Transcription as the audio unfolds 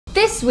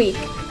This week,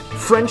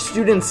 French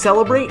students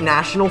celebrate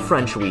National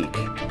French Week.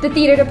 the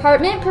theater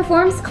department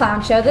performs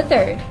Clown Show the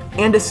Third.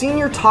 And a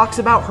senior talks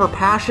about her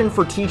passion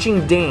for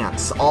teaching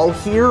dance, all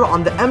here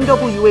on the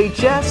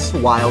MWHS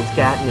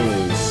Wildcat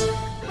News.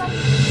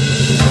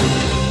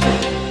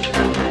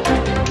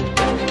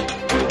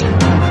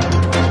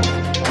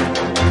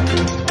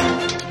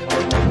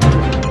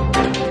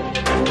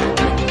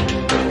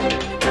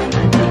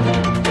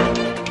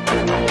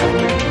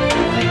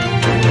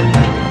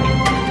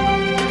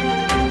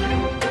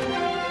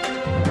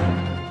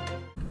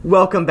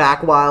 Welcome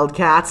back,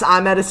 Wildcats.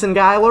 I'm Edison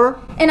Geiler.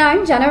 And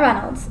I'm Jenna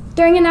Reynolds.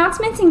 During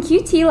announcements in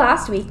QT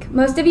last week,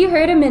 most of you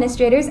heard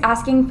administrators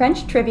asking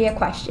French trivia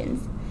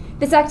questions.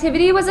 This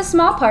activity was a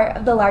small part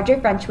of the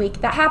larger French Week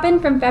that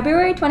happened from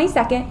February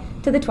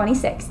 22nd to the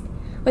 26th,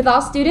 with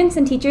all students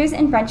and teachers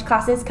in French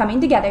classes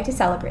coming together to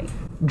celebrate.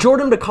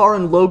 Jordan Bakar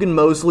and Logan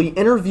Mosley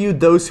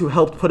interviewed those who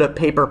helped put up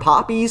paper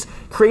poppies,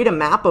 create a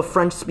map of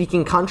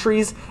French-speaking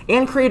countries,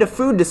 and create a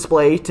food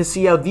display to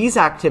see how these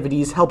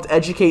activities helped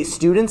educate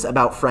students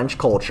about French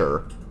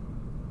culture.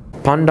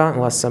 Pendant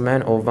la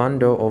semaine au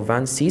 22 au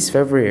 26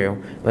 février,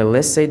 le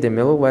lycée de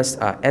MWHS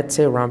a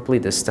été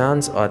rempli de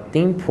stands à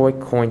thème pour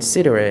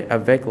coïncider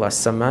avec la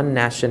Semaine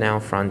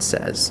nationale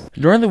française.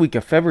 During the week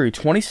of February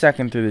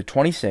 22nd through the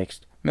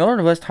 26th,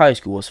 Millard West High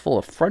School was full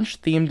of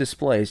French-themed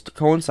displays to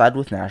coincide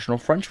with National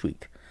French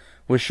Week.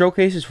 With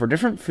showcases for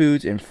different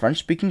foods in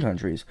French-speaking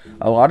countries,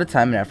 a lot of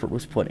time and effort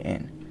was put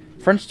in.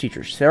 French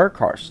teacher Sarah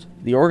Karst,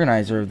 the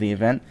organizer of the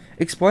event,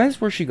 explains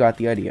where she got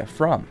the idea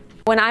from.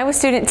 When I was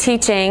student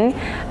teaching,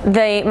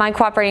 my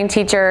cooperating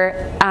teacher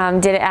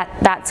did it at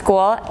that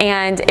school,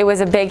 and it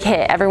was a big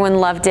hit. Everyone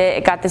loved it.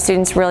 It got the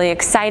students really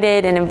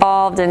excited and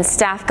involved, and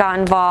staff got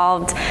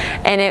involved,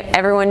 and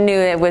everyone knew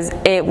it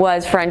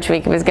was French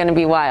Week. It was going to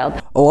be wild.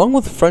 Along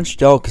with French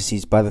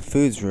delicacies by the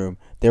Foods Room,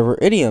 there were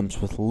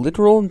idioms with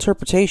literal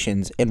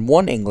interpretations in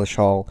one English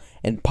hall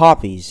and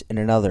poppies in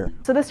another.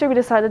 So this year we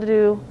decided to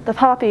do the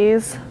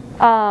poppies.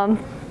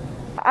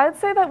 I'd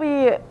say that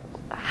we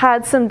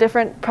had some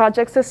different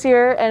projects this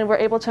year and we're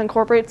able to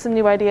incorporate some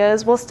new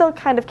ideas while still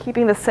kind of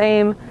keeping the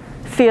same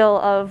feel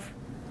of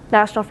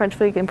National French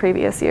Week in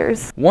previous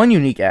years. One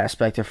unique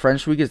aspect of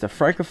French Week is the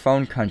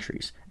Francophone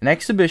countries, an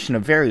exhibition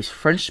of various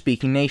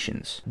French-speaking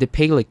nations. Des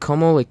pays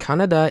comme le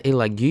Canada et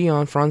la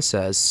Guyane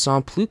française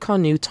sont plus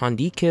connus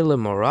tandis que le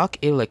Maroc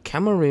et le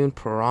Cameroun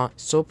pourront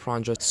se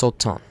prendre son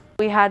temps.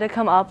 We had to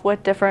come up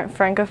with different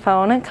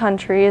Francophone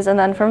countries, and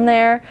then from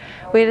there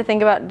we had to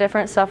think about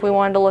different stuff we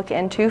wanted to look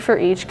into for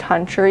each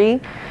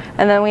country,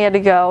 and then we had to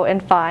go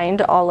and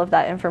find all of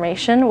that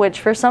information, which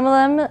for some of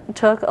them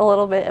took a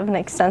little bit of an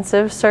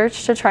extensive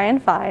search to try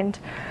and find,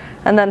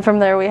 and then from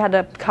there we had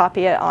to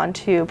copy it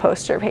onto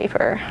poster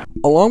paper.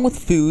 Along with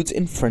foods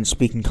in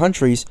French-speaking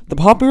countries, the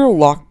popular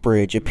lock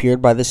bridge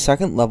appeared by the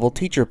second-level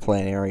teacher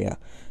plan area.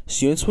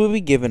 Students will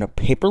be given a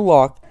paper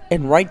lock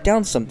and write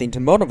down something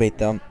to motivate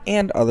them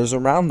and others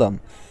around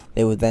them.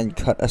 They would then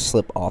cut a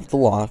slip off the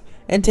lock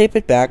and tape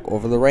it back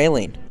over the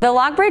railing. The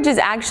lock bridge is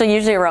actually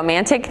usually a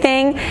romantic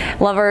thing.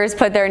 Lovers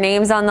put their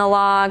names on the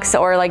locks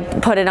or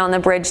like put it on the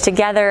bridge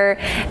together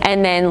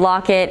and then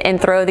lock it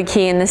and throw the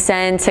key in the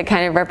sand to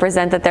kind of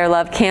represent that their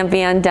love can't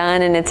be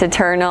undone and it's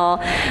eternal.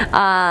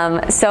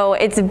 So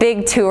it's a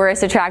big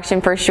tourist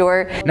attraction for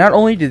sure. Not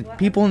only did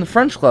people in the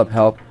French club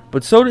help,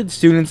 but so did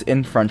students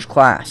in French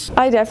class.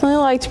 I definitely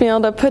liked being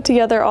able to put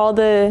together all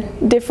the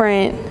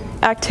different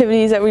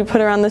activities that we put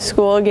around the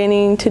school,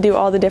 getting to do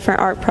all the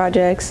different art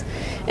projects,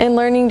 and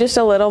learning just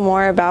a little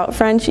more about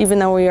French. Even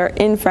though we are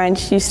in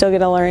French, you still get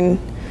to learn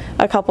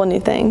a couple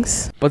new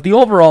things. But the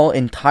overall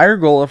entire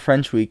goal of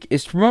French Week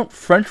is to promote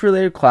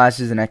French-related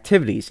classes and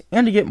activities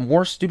and to get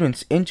more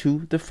students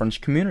into the French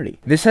community.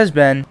 This has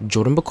been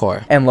Jordan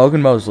Bakar and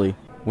Logan Mosley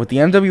with the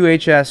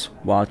MWHS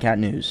Wildcat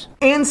News.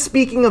 And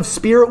speaking of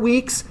Spirit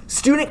Weeks,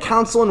 Student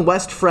Council and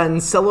West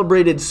Friends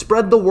celebrated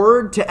Spread the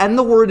Word to End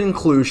the Word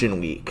Inclusion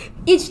Week.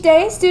 Each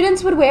day,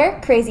 students would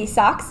wear crazy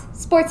socks,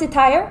 sports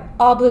attire,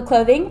 all blue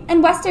clothing,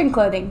 and Western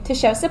clothing to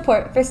show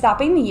support for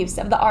stopping the use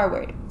of the R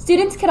word.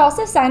 Students could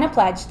also sign a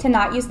pledge to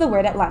not use the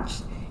word at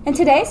lunch. And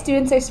today,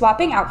 students are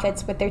swapping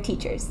outfits with their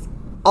teachers.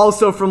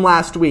 Also from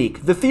last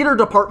week, the theater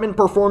department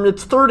performed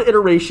its third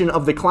iteration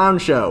of the Clown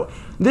Show,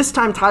 this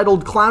time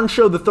titled Clown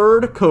Show the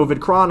Third, COVID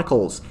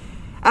Chronicles.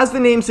 As the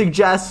name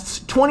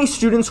suggests, 20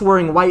 students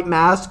wearing white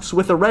masks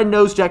with a red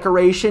nose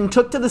decoration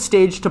took to the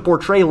stage to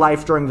portray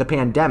life during the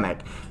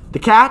pandemic. The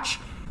catch?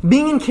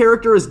 Being in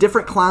character as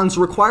different clowns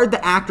required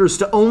the actors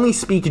to only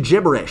speak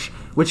gibberish,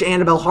 which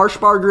Annabelle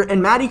Harshbarger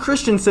and Maddie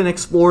Christensen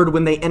explored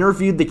when they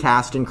interviewed the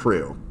cast and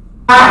crew.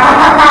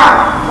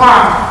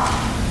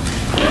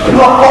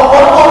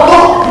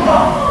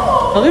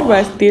 Millard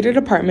West Theater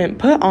Department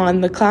put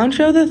on the Clown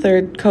Show the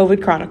Third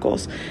COVID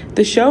Chronicles.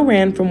 The show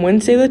ran from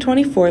Wednesday the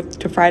 24th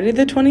to Friday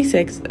the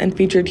 26th and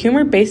featured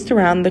humor based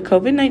around the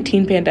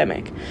COVID-19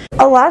 pandemic.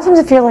 A lot of times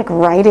if you're like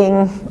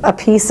writing a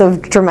piece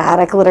of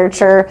dramatic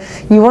literature,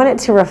 you want it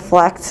to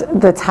reflect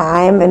the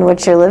time in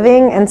which you're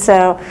living, and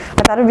so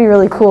I thought it would be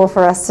really cool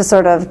for us to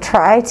sort of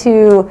try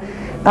to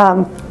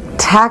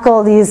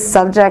tackle these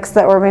subjects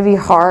that were maybe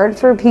hard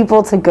for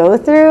people to go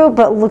through,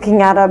 but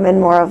looking at them in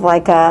more of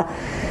like a,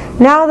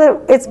 now that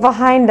it's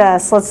behind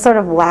us, let's sort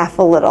of laugh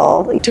a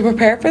little. To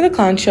prepare for the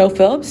clown show,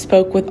 Philip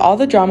spoke with all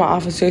the drama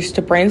officers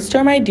to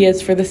brainstorm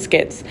ideas for the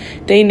skits.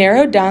 They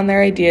narrowed down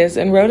their ideas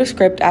and wrote a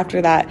script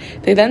after that.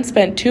 They then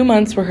spent 2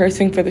 months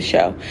rehearsing for the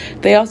show.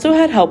 They also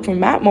had help from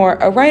Matt Moore,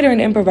 a writer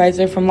and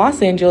improviser from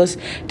Los Angeles,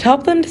 to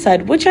help them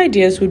decide which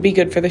ideas would be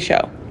good for the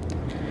show.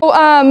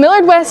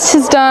 Millard West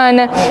has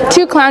done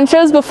 2 clown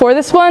shows before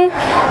this one,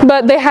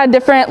 but they had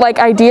different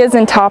ideas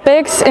and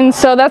topics, and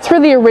so that's where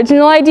the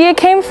original idea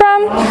came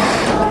from.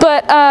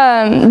 But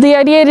the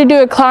idea to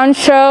do a clown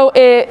show,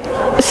 it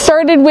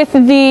started with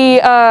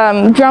the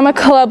drama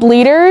club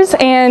leaders,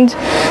 and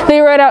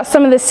they wrote out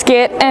some of the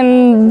skit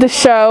and the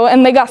show,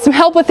 and they got some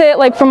help with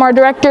it, from our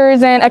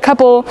directors and a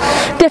couple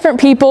different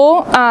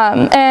people,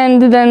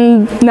 and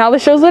then now the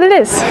show's what it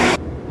is.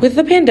 With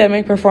the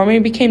pandemic,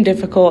 performing became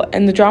difficult,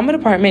 and the drama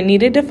department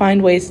needed to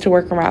find ways to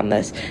work around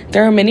this.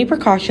 There are many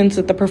precautions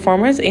that the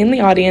performers and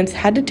the audience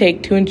had to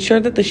take to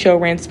ensure that the show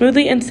ran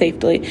smoothly and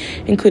safely,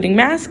 including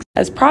masks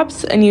as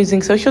props and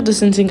using social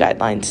distancing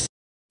guidelines.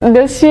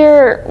 This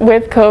year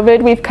with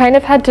COVID, we've kind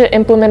of had to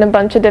implement a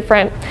bunch of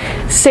different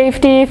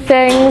safety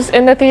things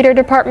in the theater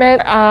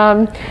department.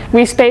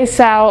 We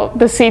space out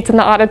the seats in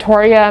the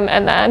auditorium,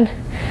 and then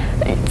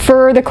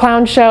for the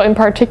clown show in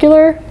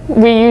particular,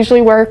 we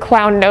usually wear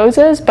clown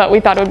noses, but we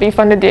thought it would be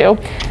fun to do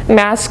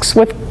masks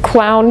with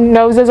clown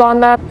noses on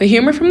them. The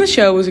humor from the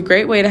show was a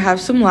great way to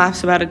have some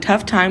laughs about a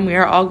tough time we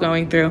are all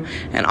going through,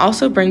 and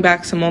also bring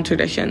back some old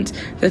traditions.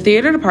 The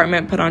theater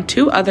department put on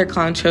 2 other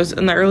clown shows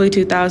in the early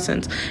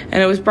 2000s,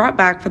 and it was brought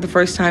back for the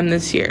first time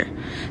this year.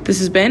 This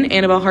has been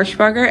Annabelle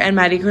Harshbarger and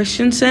Maddie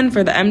Christensen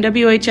for the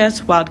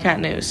MWHS Wildcat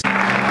News.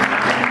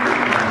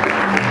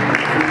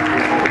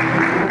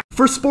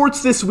 For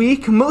sports this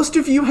week, most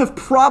of you have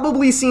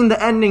probably seen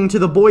the ending to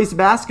the boys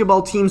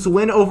basketball team's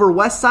win over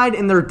Westside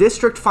in their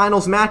district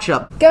finals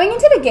matchup. Going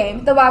into the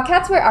game, the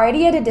Wildcats were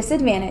already at a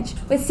disadvantage,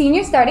 with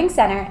senior starting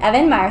center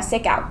Evan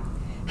Meyerstick out.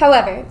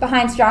 However,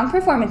 behind strong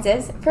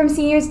performances from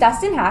seniors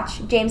Dustin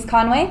Hatch, James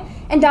Conway,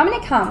 and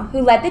Dominic Hum, who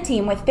led the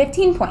team with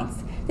 15 points,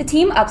 the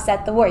team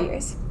upset the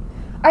Warriors.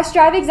 Our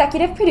Strive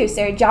executive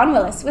producer, John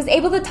Willis, was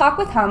able to talk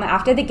with Hum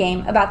after the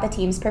game about the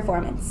team's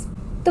performance.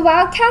 The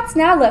Wildcats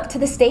now look to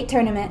the state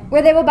tournament,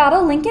 where they will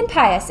battle Lincoln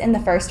Pius in the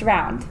first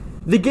round.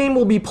 The game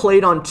will be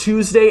played on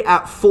Tuesday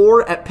at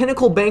 4 at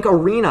Pinnacle Bank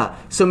Arena,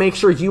 so make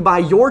sure you buy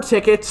your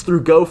tickets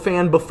through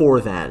GoFan before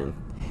then.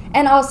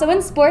 And also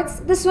in sports,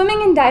 the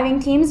swimming and diving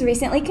teams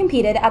recently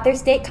competed at their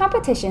state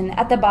competition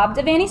at the Bob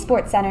Devaney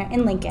Sports Center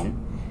in Lincoln.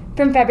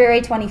 From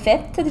February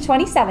 25th to the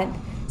 27th,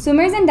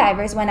 swimmers and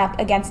divers went up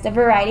against a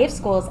variety of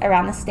schools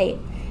around the state,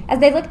 as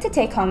they looked to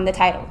take home the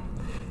title.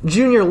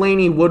 Junior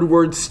Lainey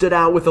Woodward stood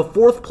out with a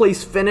 4th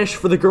place finish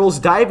for the girls'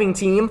 diving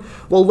team,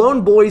 while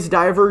lone boys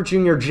diver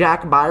junior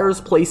Jack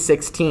Byers placed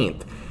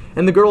 16th.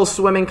 In the girls'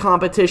 swimming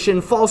competition,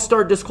 false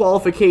start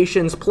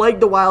disqualifications plagued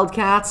the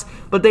Wildcats,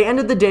 but they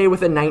ended the day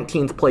with a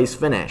 19th place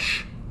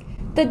finish.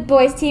 The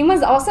boys' team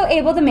was also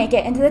able to make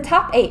it into the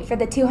top 8 for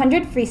the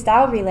 200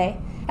 freestyle relay.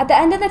 At the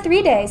end of the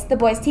 3 days, the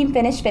boys' team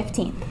finished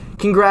 15th.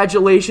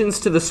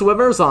 Congratulations to the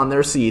swimmers on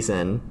their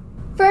season.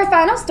 For our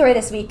final story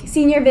this week,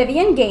 senior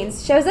Vivian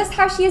Gaines shows us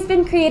how she has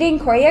been creating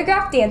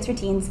choreographed dance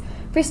routines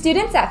for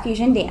students at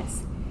Fusion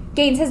Dance.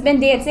 Gaines has been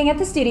dancing at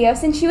the studio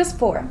since she was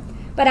 4,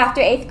 but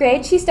after 8th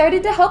grade, she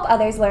started to help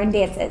others learn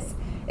dances,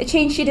 a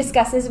change she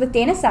discusses with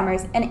Dana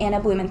Summers and Anna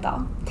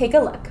Blumenthal. Take a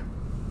look.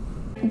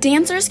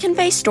 Dancers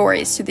convey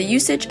stories through the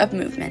usage of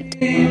movement.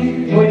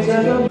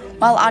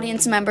 While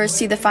audience members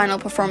see the final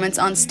performance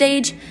on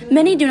stage,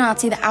 many do not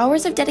see the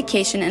hours of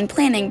dedication and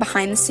planning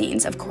behind the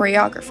scenes of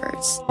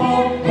choreographers.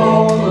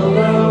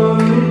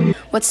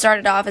 What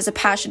started off as a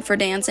passion for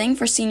dancing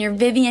for senior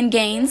Vivian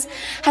Gaines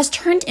has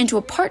turned into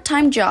a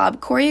part-time job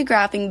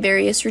choreographing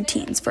various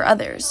routines for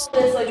others.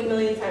 This a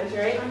million times,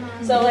 right?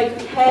 So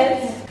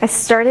heads. I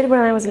started when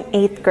I was in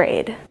 8th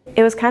grade.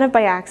 It was kind of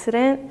by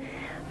accident.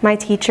 My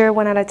teacher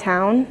went out of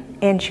town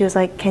and she was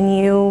like, "Can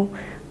you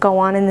go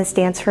on in this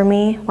dance for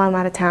me while I'm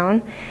out of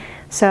town?"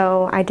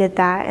 So I did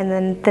that, and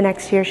then the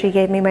next year she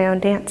gave me my own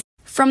dance.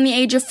 From the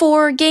age of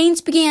 4,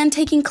 Gaines began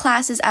taking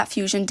classes at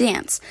Fusion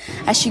Dance.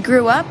 As she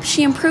grew up,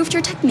 she improved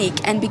her technique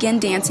and began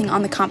dancing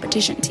on the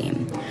competition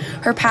team.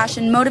 Her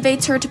passion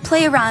motivates her to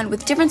play around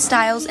with different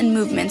styles and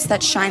movements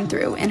that shine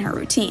through in her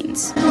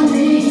routines.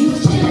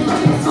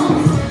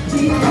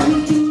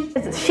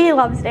 She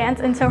loves dance,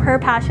 and so her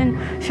passion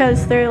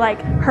shows through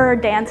her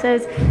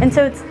dances, and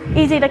so it's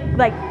easy to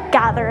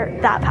gather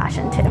that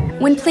passion too.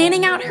 When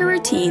planning out her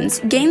routines,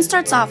 Gaines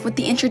starts off with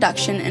the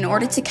introduction in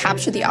order to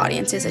capture the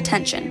audience's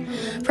attention.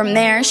 From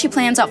there, she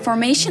plans out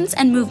formations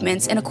and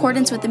movements in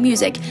accordance with the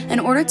music in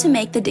order to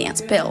make the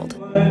dance build.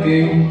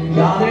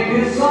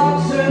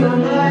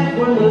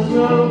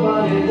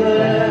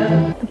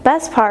 The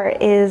best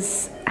part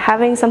is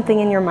having something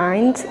in your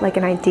mind, like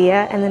an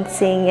idea, and then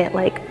seeing it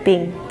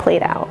being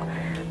played out,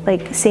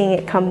 seeing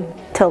it come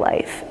to to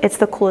life. It's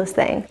the coolest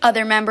thing.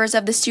 Other members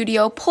of the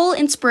studio pull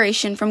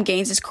inspiration from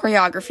Gaines'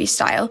 choreography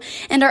style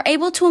and are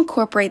able to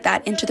incorporate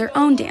that into their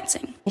own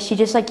dancing. She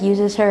just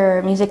uses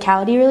her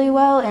musicality really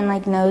well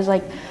and knows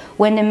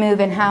when to move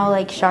and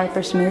how sharp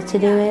or smooth to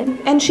do it.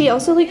 And she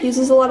also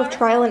uses a lot of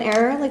trial and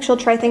error. She'll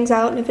try things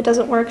out, and if it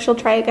doesn't work, she'll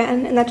try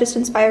again, and that just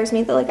inspires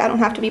me that I don't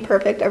have to be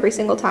perfect every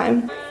single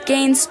time.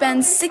 Gaines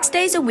spends 6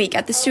 days a week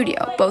at the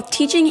studio, both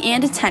teaching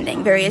and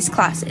attending various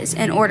classes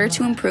in order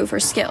to improve her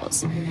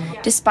skills.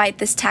 Despite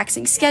this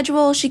taxing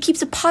schedule, she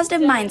keeps a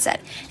positive mindset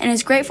and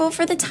is grateful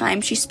for the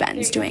time she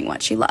spends doing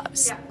what she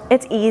loves.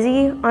 It's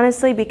easy,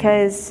 honestly,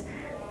 because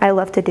I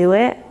love to do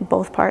it,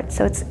 both parts,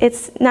 so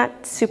it's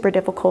not super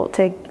difficult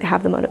to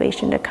have the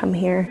motivation to come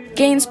here.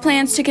 Gaines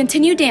plans to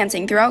continue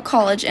dancing throughout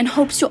college and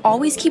hopes to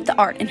always keep the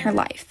art in her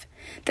life.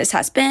 This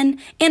has been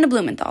Anna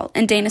Blumenthal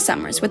and Dana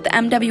Summers with the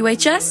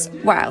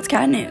MWHS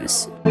Wildcat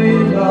News.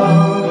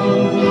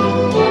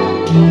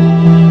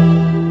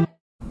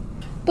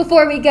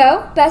 Before we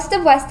go, Best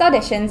of West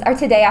auditions are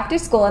today after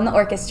school in the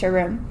orchestra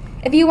room.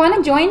 If you want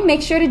to join,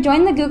 make sure to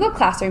join the Google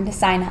Classroom to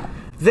sign up.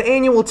 The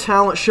annual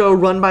talent show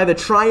run by the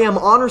Tri-M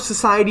Honor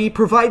Society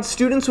provides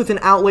students with an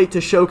outlet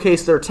to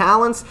showcase their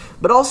talents,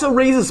 but also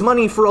raises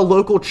money for a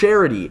local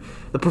charity.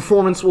 The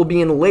performance will be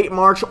in late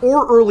March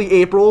or early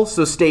April,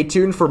 so stay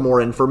tuned for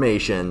more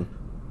information.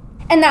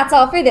 And that's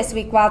all for this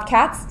week,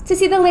 Wildcats. To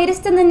see the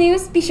latest in the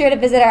news, be sure to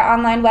visit our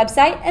online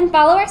website and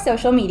follow our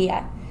social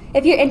media.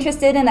 If you're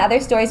interested in other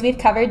stories we've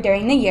covered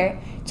during the year,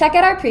 check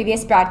out our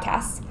previous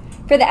broadcasts.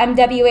 For the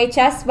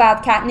MWHS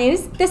Wildcat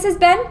News, this has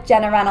been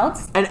Jenna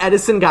Reynolds and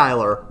Edison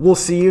Geiler. We'll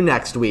see you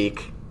next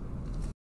week.